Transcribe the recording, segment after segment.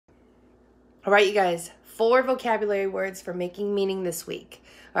All right, you guys, 4 vocabulary words for making meaning this week.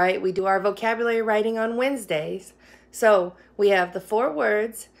 All right, we do our vocabulary writing on Wednesdays. So we have the 4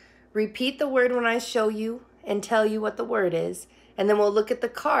 words. Repeat the word when I show you and tell you what the word is. And then we'll look at the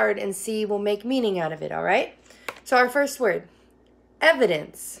card and see, we'll make meaning out of it, all right? So our first word,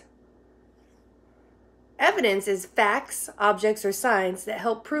 evidence. Evidence is facts, objects, or signs that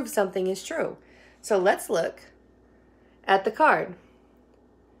help prove something is true. So let's look at the card.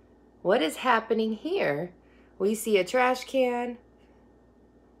 What is happening here? We see a trash can.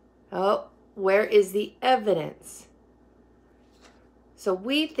 Oh, where is the evidence? So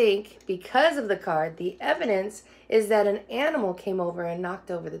we think because of the card, the evidence is that an animal came over and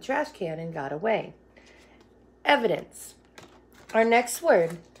knocked over the trash can and got away. Evidence. Our next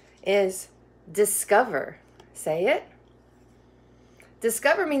word is discover. Say it.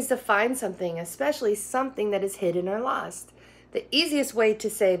 Discover means to find something, especially something that is hidden or lost. The easiest way to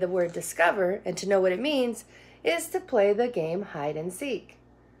say the word discover and to know what it means is to play the game hide and seek.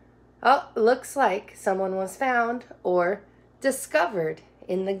 Oh, looks like someone was found or discovered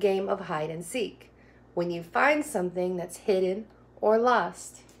in the game of hide and seek, when you find something that's hidden or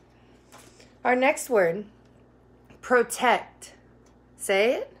lost. Our next word, protect.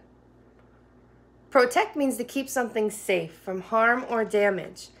 Say it. Protect means to keep something safe from harm or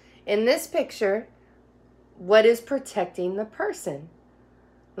damage. In this picture, what is protecting the person?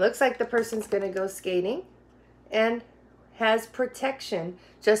 Looks like the person's going to go skating and has protection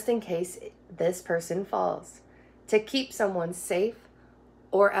just in case this person falls. To keep someone safe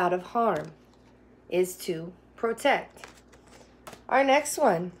or out of harm is to protect. Our next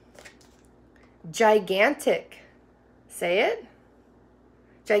one, gigantic. Say it.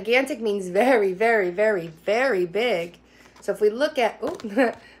 Gigantic means very, very, very, very big. So if we look at,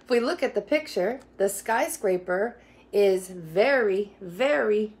 if we look at the picture, the skyscraper is very,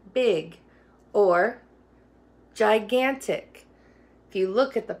 very big or gigantic. If you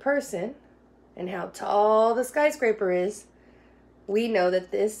look at the person and how tall the skyscraper is, we know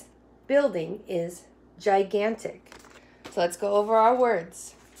that this building is gigantic. So let's go over our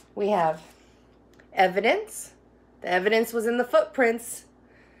words. We have evidence. The evidence was in the footprints.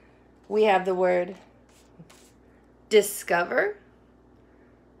 We have the word discover,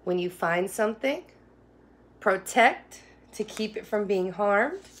 when you find something. Protect, to keep it from being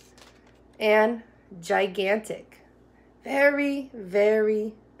harmed. And gigantic, very,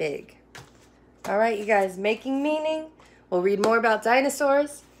 very big. All right, you guys, making meaning. We'll read more about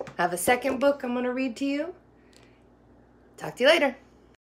dinosaurs. I have a second book I'm going to read to you. Talk to you later.